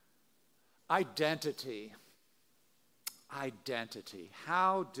Identity. Identity.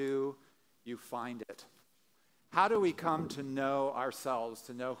 How do you find it? How do we come to know ourselves,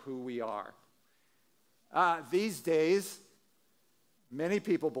 to know who we are? These days, many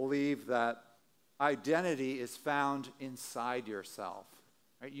people believe that identity is found inside yourself.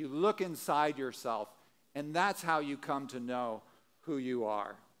 Right? You look inside yourself, and that's how you come to know who you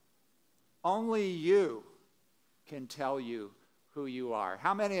are. Only you can tell you who you are.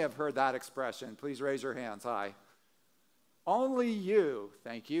 How many have heard that expression? Please raise your hands. Hi. Only you,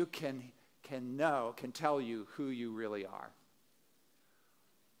 thank you, can tell you who you really are.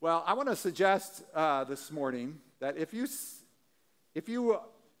 Well, I want to suggest this morning that if you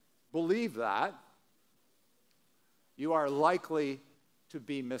believe that, you are likely to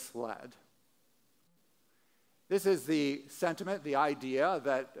be misled. This is the sentiment, the idea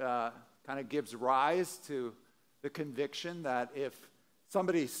that kind of gives rise to the conviction that if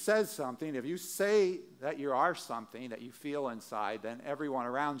somebody says something, if you say that you are something that you feel inside, then everyone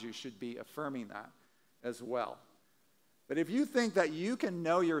around you should be affirming that as well. But if you think that you can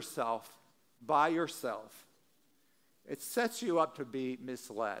know yourself by yourself, it sets you up to be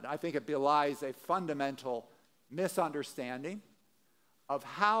misled. I think it belies a fundamental misunderstanding of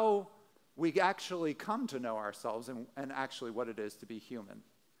how we actually come to know ourselves and actually what it is to be human.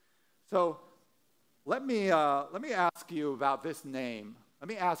 So let me ask you about this name. Let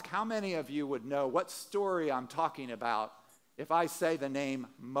me ask how many of you would know what story I'm talking about if I say the name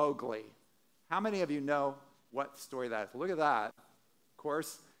Mowgli. How many of you know what story that is? Look at that. Of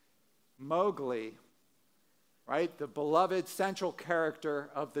course, Mowgli, right? The beloved central character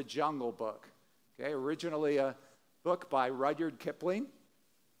of the Jungle Book. Okay, originally a book by Rudyard Kipling,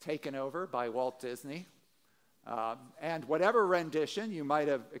 taken over by Walt Disney. And whatever rendition you might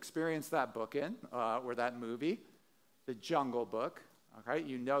have experienced that book in, or that movie, The Jungle Book, okay,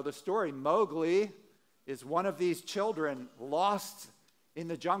 you know the story. Mowgli is one of these children lost in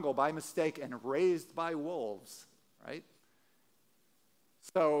the jungle by mistake and raised by wolves, right?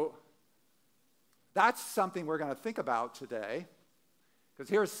 So that's something we're going to think about today, because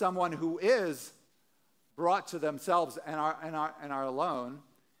here's someone who is brought to themselves and are alone.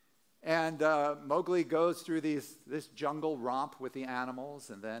 And Mowgli goes through this jungle romp with the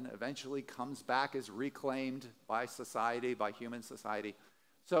animals, and then eventually comes back as reclaimed by society, by human society.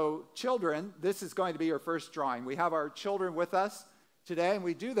 So children, this is going to be your first drawing. We have our children with us today, and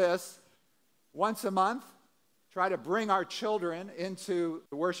we do this once a month. Try to bring our children into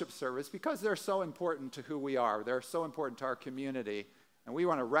the worship service because they're so important to who we are. They're so important to our community, and we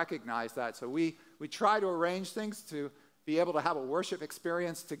want to recognize that. So we try to arrange things to be able to have a worship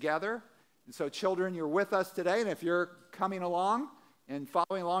experience together. And so children, you're with us today, and if you're coming along and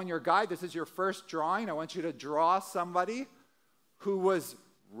following along your guide, this is your first drawing. I want you to draw somebody who was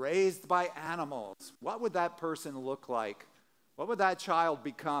raised by animals. What would that person look like? What would that child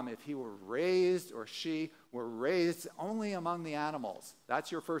become if he were raised or she were raised only among the animals?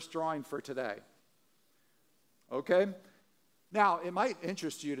 That's your first drawing for today. Okay? Now, it might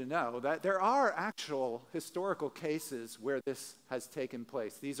interest you to know that there are actual historical cases where this has taken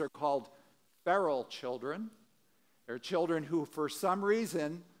place. These are called feral children. They're children who, for some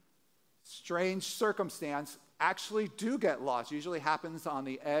reason, strange circumstance, actually do get lost. Usually happens on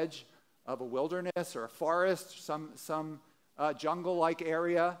the edge of a wilderness or a forest, some jungle-like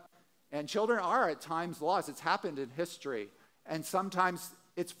area. And children are at times lost. It's happened in history. And sometimes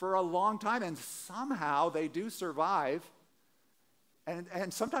it's for a long time, and somehow they do survive.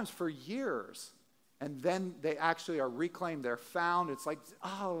 And sometimes for years. And then they actually are reclaimed. They're found. It's like,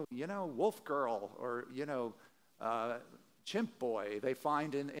 oh, wolf girl or, chimp boy they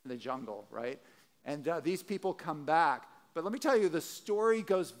find in the jungle, right? And these people come back. But let me tell you, the story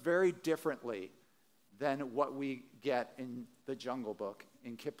goes very differently than what we get in the Jungle Book,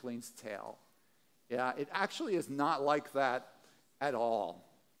 in Kipling's tale. Yeah, it actually is not like that at all.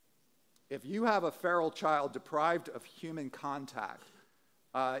 If you have a feral child deprived of human contact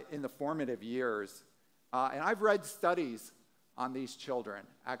in the formative years, and I've read studies on these children,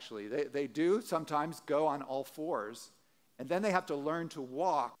 actually. They do sometimes go on all fours, and then they have to learn to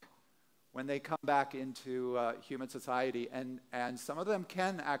walk when they come back into human society. And some of them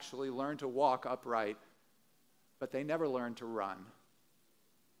can actually learn to walk upright, but they never learn to run.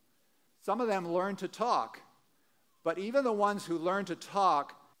 Some of them learn to talk, but even the ones who learn to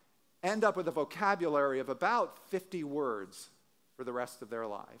talk end up with a vocabulary of about 50 words for the rest of their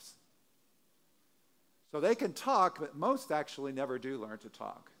lives. So they can talk, but most actually never do learn to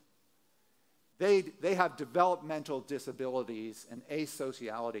talk. They have developmental disabilities and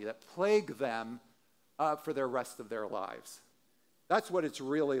asociality that plague them for the rest of their lives. That's what it's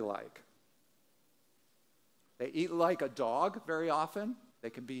really like. They eat like a dog very often.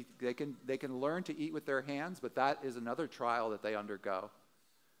 They can learn to eat with their hands, but that is another trial that they undergo.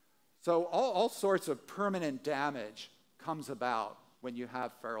 So all sorts of permanent damage comes about when you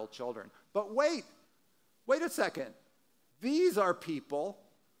have feral children. But wait a second. These are people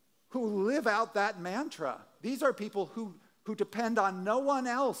who live out that mantra. These are people who depend on no one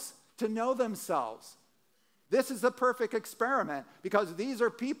else to know themselves. This is the perfect experiment because these are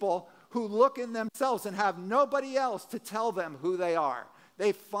people who look in themselves and have nobody else to tell them who they are.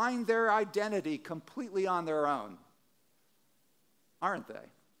 They find their identity completely on their own, aren't they?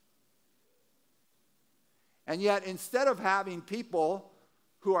 And yet, instead of having people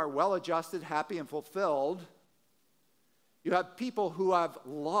who are well-adjusted, happy, and fulfilled, you have people who have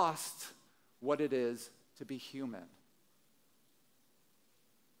lost what it is to be human.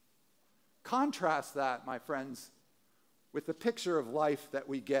 Contrast that, my friends, with the picture of life that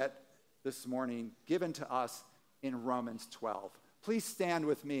we get this morning given to us in Romans 12. Please stand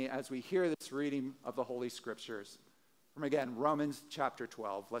with me as we hear this reading of the Holy Scriptures. From again, Romans chapter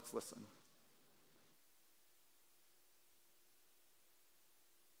 12. Let's listen.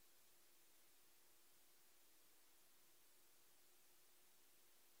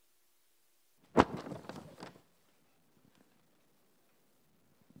 Good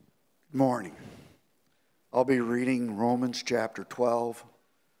morning. I'll be reading Romans chapter 12,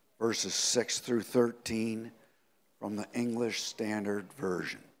 verses 6 through 13 from the English Standard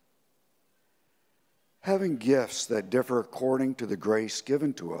Version. Having gifts that differ according to the grace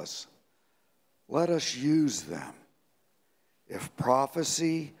given to us, let us use them. If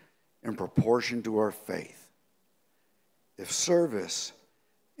prophecy, in proportion to our faith. If service,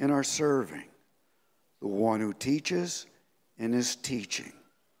 in our serving. The one who teaches, in his teaching.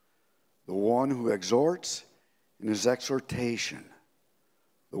 The one who exhorts, in his exhortation.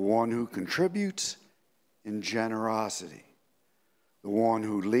 The one who contributes, in generosity. The one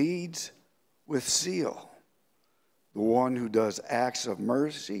who leads, with zeal. The one who does acts of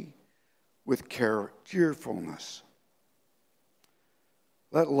mercy, with cheerfulness.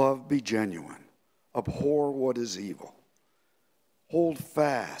 Let love be genuine. Abhor what is evil. Hold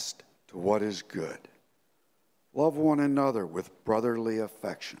fast to what is good. Love one another with brotherly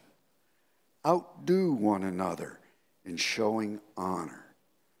affection. Outdo one another in showing honor.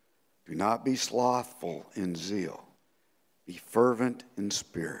 Do not be slothful in zeal. Be fervent in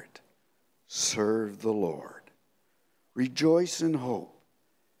spirit. Serve the Lord. Rejoice in hope.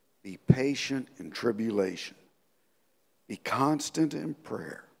 Be patient in tribulation. Be constant in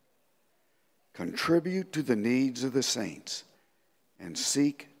prayer. Contribute to the needs of the saints and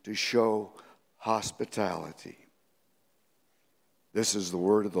seek to show hospitality. This is the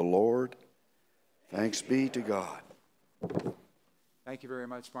word of the Lord. Thanks be to God. Thank you very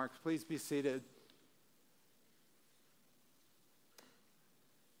much, Mark. Please be seated.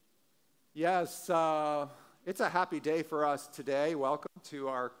 Yes, it's a happy day for us today. Welcome to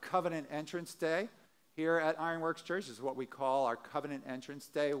our Covenant Entrance Day here at Ironworks Church. This is what we call our Covenant Entrance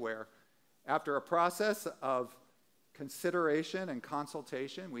Day, where after a process of consideration and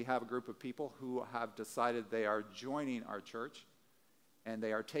consultation, we have a group of people who have decided they are joining our church, and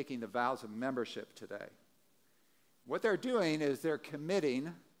they are taking the vows of membership today. What they're doing is they're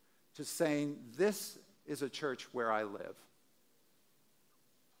committing to saying, this is a church where I live.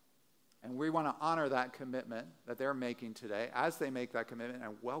 And we want to honor that commitment that they're making today as they make that commitment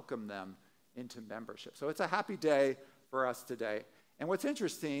and welcome them into membership. So it's a happy day for us today. And what's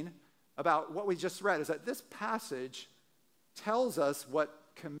interesting about what we just read is that this passage tells us what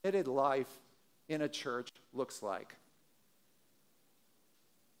committed life in a church looks like.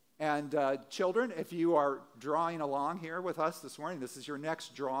 And children, if you are drawing along here with us this morning, this is your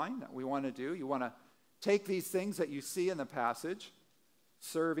next drawing that we want to do. You want to take these things that you see in the passage,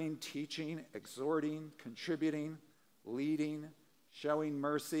 serving, teaching, exhorting, contributing, leading, showing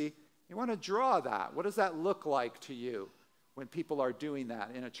mercy. You want to draw that. What does that look like to you when people are doing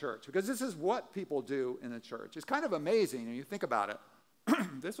that in a church? Because this is what people do in a church. It's kind of amazing when you think about it.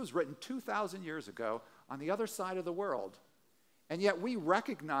 This was written 2,000 years ago on the other side of the world. And yet we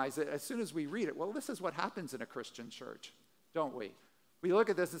recognize it as soon as we read it. Well, this is what happens in a Christian church, don't we? We look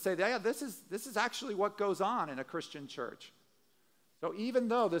at this and say, yeah, this is actually what goes on in a Christian church. So even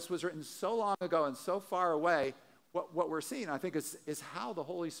though this was written so long ago and so far away, what we're seeing, I think, is how the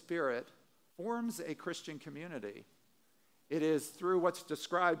Holy Spirit forms a Christian community. It is through what's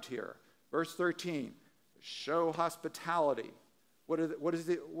described here. Verse 13, show hospitality. What is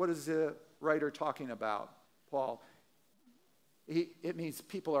the writer talking about, Paul? It means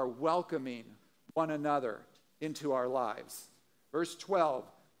people are welcoming one another into our lives. Verse 12,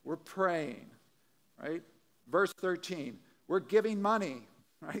 we're praying, right? Verse 13, we're giving money,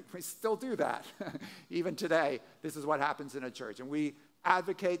 right? We still do that. Even today, this is what happens in a church. And we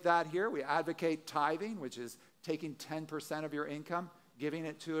advocate that here. We advocate tithing, which is taking 10% of your income, giving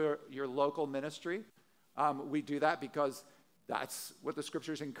it to your local ministry. We do that because that's what the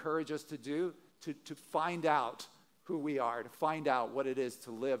scriptures encourage us to do, to find out who we are, to find out what it is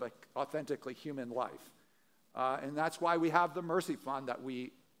to live an authentically human life. And that's why we have the Mercy Fund that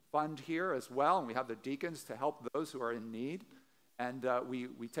we fund here as well, and we have the deacons to help those who are in need. And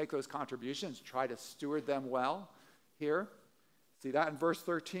we take those contributions, try to steward them well here. See that in verse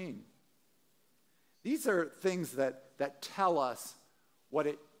 13. These are things that tell us what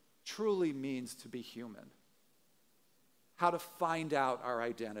it truly means to be human, how to find out our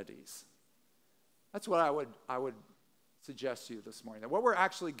identities. That's what I would suggest to you this morning. That what we're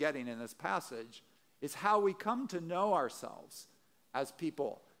actually getting in this passage is how we come to know ourselves as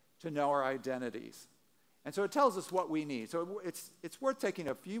people, to know our identities. And so it tells us what we need. So it's worth taking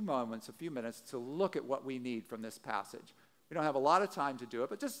a few minutes to look at what we need from this passage. We don't have a lot of time to do it,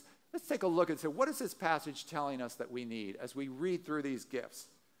 but just let's take a look and say, what is this passage telling us that we need as we read through these gifts?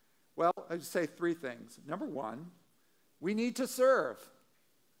 Well, I would say three things. Number one, we need to serve.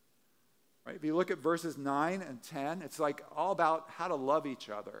 Right? If you look at verses 9 and 10, it's like all about how to love each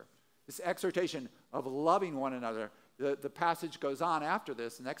other. This exhortation of loving one another. The passage goes on after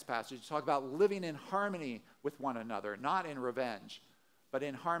this, the next passage, to talk about living in harmony with one another, not in revenge, but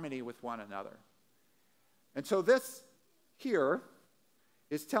in harmony with one another. And so this here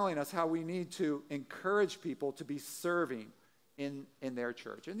is telling us how we need to encourage people to be serving in their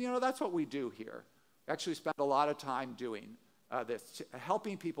church. And, that's what we do here. We actually spend a lot of time doing this,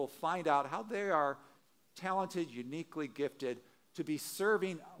 helping people find out how they are talented, uniquely gifted to be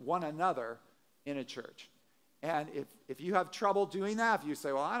serving one another in a church. And if you have trouble doing that, if you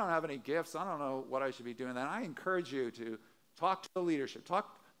say, well, I don't have any gifts, I don't know what I should be doing, then I encourage you to talk to the leadership.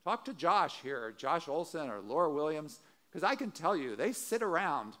 Talk to Josh here, Josh Olson or Laura Williams, because I can tell you, they sit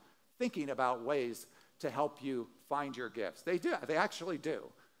around thinking about ways to help you find your gifts. They do. They actually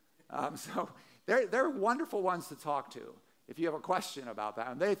do. So they're wonderful ones to talk to if you have a question about that.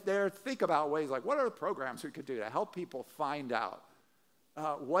 And they think about ways like, what are the programs we could do to help people find out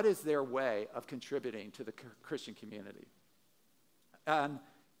what is their way of contributing to the Christian community. And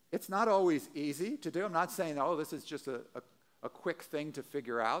it's not always easy to do. I'm not saying, this is just a quick thing to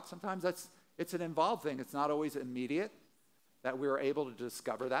figure out. Sometimes it's an involved thing. It's not always immediate that we're able to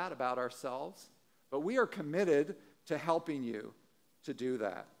discover that about ourselves. But we are committed to helping you to do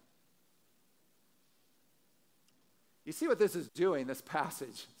that. You see what this is doing, this passage?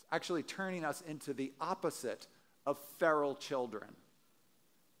 It's actually turning us into the opposite of feral children.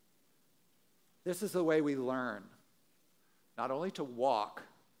 This is the way we learn, not only to walk,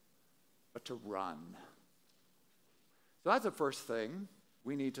 but to run. So that's the first thing.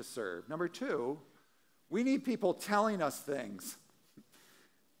 We need to serve. Number two, we need people telling us things.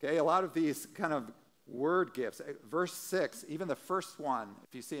 Okay, a lot of these kind of word gifts. Verse 6, even the first one,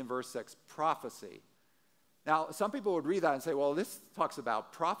 if you see in verse 6, prophecy. Now, some people would read that and say, well, this talks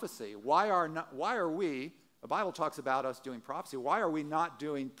about prophecy. Why are we, the Bible talks about us doing prophecy, why are we not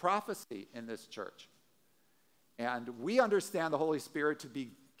doing prophecy in this church? And we understand the Holy Spirit to be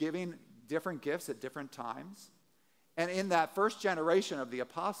giving different gifts at different times. And in that first generation of the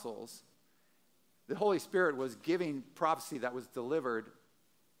apostles, the Holy Spirit was giving prophecy that was delivered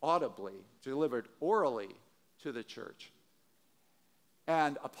audibly, delivered orally to the church.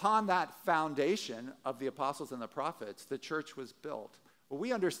 And upon that foundation of the apostles and the prophets, the church was built. Well,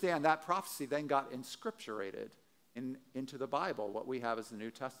 we understand that prophecy then got inscripturated into the Bible, what we have as the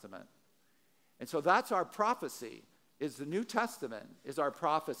New Testament. And so that's our prophecy, is the New Testament is our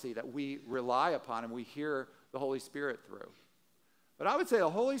prophecy that we rely upon and we hear the Holy Spirit through. But I would say the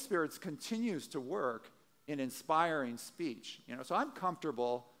Holy Spirit continues to work in inspiring speech. So I'm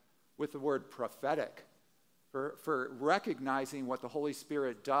comfortable with the word prophetic for recognizing what the Holy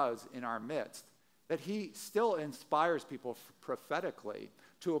Spirit does in our midst, that he still inspires people prophetically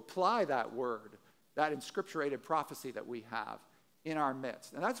to apply that word, that inscripturated prophecy that we have in our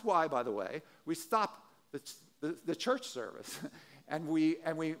midst. And that's why, by the way, we stop the church service and we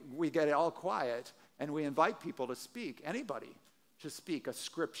get it all quiet and we invite people to speak, anybody to speak a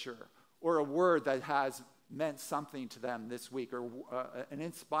scripture or a word that has meant something to them this week, or an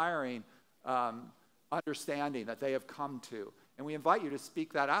inspiring understanding that they have come to. And we invite you to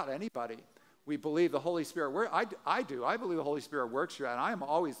speak that out, anybody. We believe the Holy Spirit, I believe the Holy Spirit works through that, and I am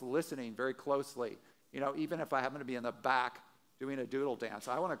always listening very closely. Even if I happen to be in the back doing a doodle dance,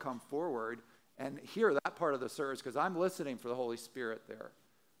 I want to come forward and hear that part of the service because I'm listening for the Holy Spirit there.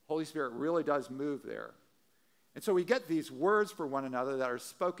 Holy Spirit really does move there. And so we get these words for one another that are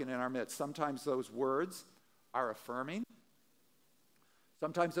spoken in our midst. Sometimes those words are affirming.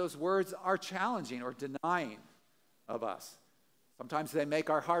 Sometimes those words are challenging or denying of us. Sometimes they make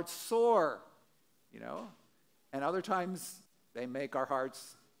our hearts sore, and other times they make our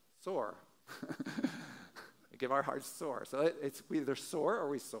hearts sore. They give our hearts sore. So we either soar or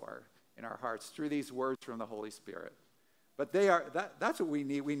we soar in our hearts through these words from the Holy Spirit. But that's what we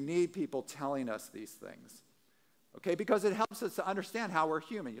need. We need people telling us these things. Okay, because it helps us to understand how we're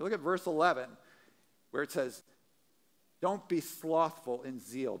human. You look at verse 11, where it says, don't be slothful in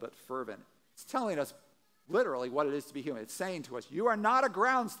zeal, but fervent. It's telling us literally what it is to be human. It's saying to us, you are not a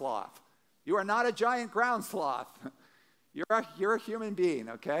ground sloth. You are not a giant ground sloth. You're a human being,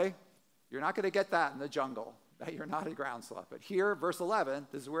 okay? You're not going to get that in the jungle, that you're not a ground sloth. But here, verse 11,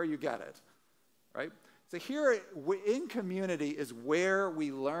 this is where you get it, right? So here in community is where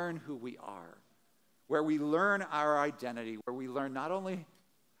we learn who we are, where we learn our identity, where we learn not only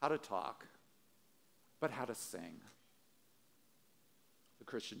how to talk, but how to sing. The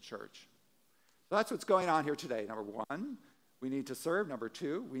Christian church. So that's what's going on here today. Number one, we need to serve. Number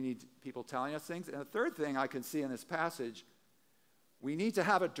two, we need people telling us things. And the third thing I can see in this passage, we need to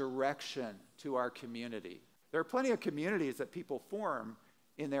have a direction to our community. There are plenty of communities that people form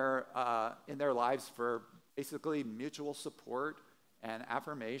in their lives for basically mutual support and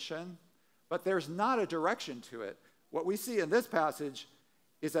affirmation, but there's not a direction to it. What we see in this passage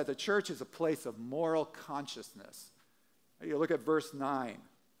is that the church is a place of moral consciousness. You look at verse 9.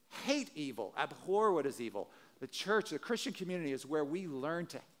 Hate evil, abhor what is evil. The church, the Christian community, is where we learn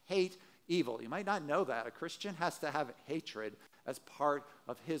to hate evil. You might not know that. A Christian has to have hatred as part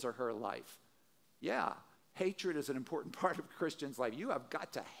of his or her life. Yeah, hatred is an important part of a Christian's life. You have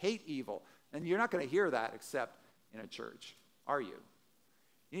got to hate evil. And you're not going to hear that except in a church, are you?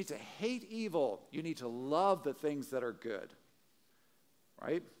 You need to hate evil. You need to love the things that are good,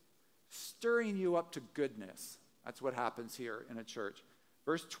 right? Stirring you up to goodness. That's what happens here in a church.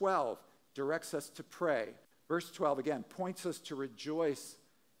 Verse 12 directs us to pray. Verse 12, again, points us to rejoice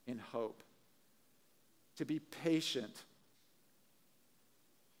in hope, to be patient.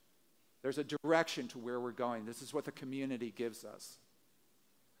 There's a direction to where we're going. This is what the community gives us.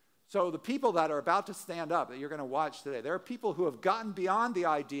 So the people that are about to stand up, that you're going to watch today, there are people who have gotten beyond the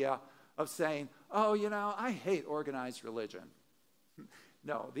idea of saying, oh, I hate organized religion.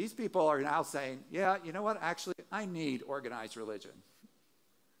 No, these people are now saying, yeah, you know what? Actually, I need organized religion.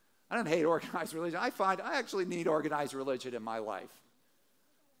 I don't hate organized religion. I find I actually need organized religion in my life.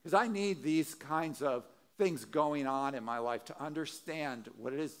 Because I need these kinds of things going on in my life to understand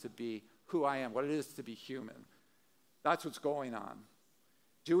what it is to be who I am, what it is to be human. That's what's going on.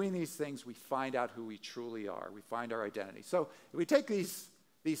 Doing these things, we find out who we truly are. We find our identity. So if we take these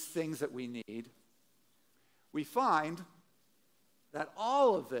things that we need, we find that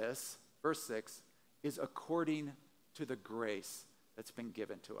all of this, verse 6, is according to the grace that's been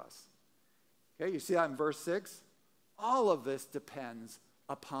given to us. Okay, you see that in verse 6? All of this depends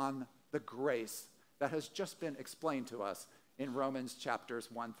upon the grace that has just been explained to us in Romans chapters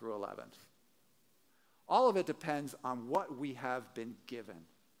 1 through 11. All of it depends on what we have been given.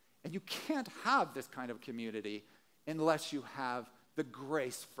 And you can't have this kind of community unless you have the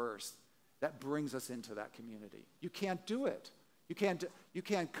grace first that brings us into that community. You can't do it. You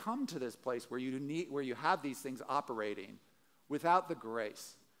can't come to this place where you have these things operating without the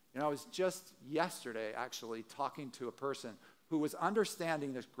grace. I was just yesterday actually talking to a person who was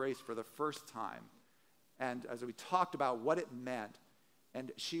understanding this grace for the first time. And as we talked about what it meant,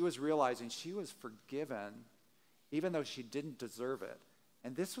 and she was realizing she was forgiven even though she didn't deserve it.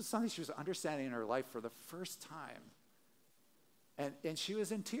 And this was something she was understanding in her life for the first time. And she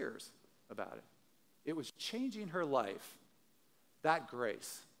was in tears about it. It was changing her life, that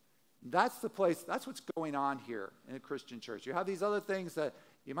grace. That's the place, that's what's going on here in a Christian church. You have these other things that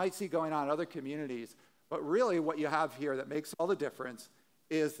you might see going on in other communities, but really what you have here that makes all the difference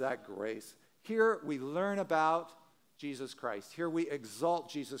is that grace. Here we learn about Jesus Christ. Here we exalt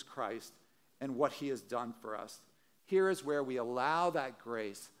Jesus Christ and what he has done for us. Here is where we allow that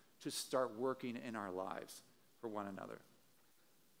grace to start working in our lives for one another.